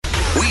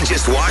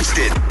just watched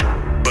it.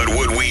 But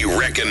would we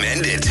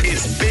recommend it?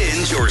 It's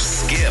Binge or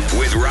Skip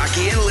with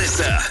Rocky and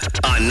Lissa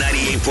on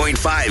 98.5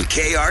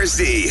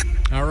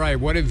 KRZ. All right,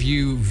 what have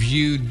you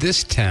viewed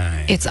this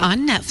time? It's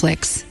on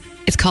Netflix.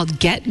 It's called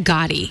Get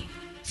Gotti.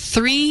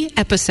 3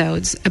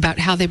 episodes about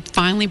how they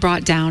finally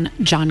brought down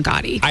John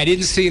Gotti. I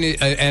didn't see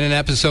an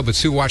episode, but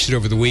Sue watched it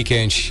over the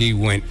weekend. She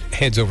went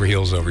heads over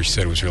heels over. She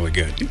said it was really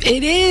good.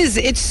 It is.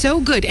 It's so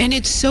good. And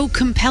it's so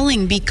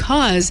compelling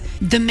because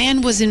the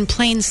man was in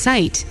plain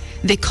sight.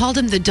 They called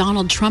him the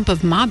Donald Trump of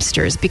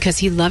mobsters because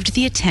he loved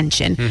the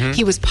attention. Mm-hmm.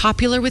 He was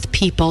popular with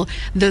people.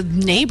 The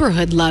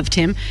neighborhood loved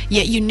him.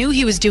 Yet you knew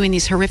he was doing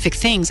these horrific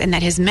things and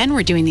that his men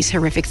were doing these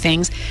horrific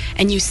things.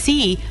 And you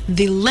see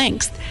the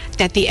lengths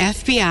that the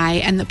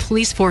FBI and the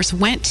police force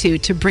went to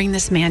bring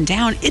this man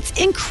down. It's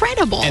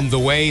incredible. And the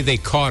way they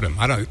caught him.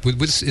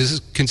 Is this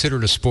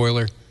considered a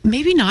spoiler?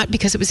 Maybe not,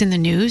 because it was in the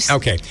news.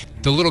 Okay.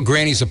 The little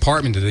granny's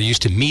apartment that they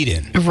used to meet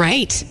in.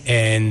 Right.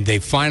 And they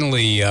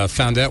finally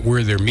found out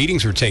where their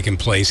meetings were taking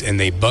place, and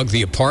they bugged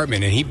the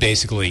apartment, and he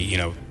basically,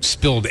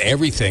 spilled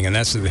everything, and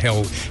that's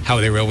how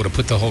they were able to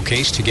put the whole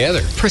case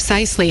together.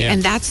 Precisely. Yeah.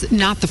 And that's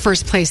not the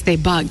first place they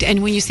bugged.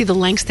 And when you see the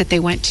lengths that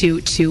they went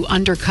to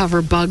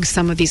undercover bug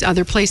some of these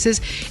other places,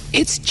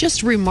 it's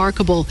just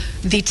remarkable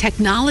the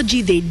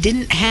technology they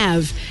didn't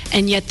have,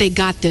 and yet they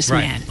got this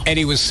man. And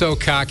he was so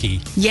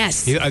cocky.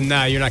 Yes.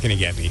 No, you're not going to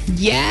get me.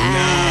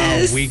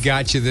 Yes. No, we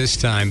got you this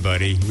time,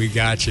 buddy. We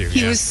got you.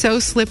 He was so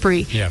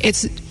slippery. Yeah.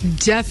 It's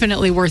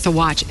definitely worth a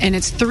watch. And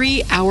it's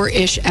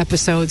 3-hour-ish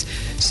episodes.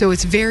 So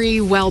it's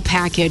very well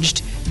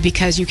packaged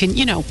because you can,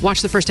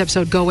 watch the first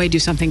episode, go away, do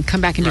something,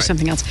 come back and do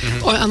something else.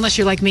 Mm-hmm. Or unless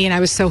you're like me and I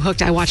was so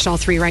hooked, I watched all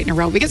 3 right in a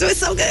row because it was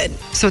so good.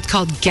 So it's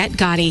called Get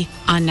Gotti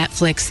on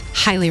Netflix.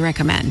 Highly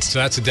recommend. So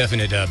that's a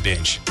definite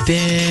binge.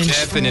 Binge.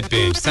 Definite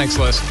binge. Thanks,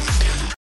 Les.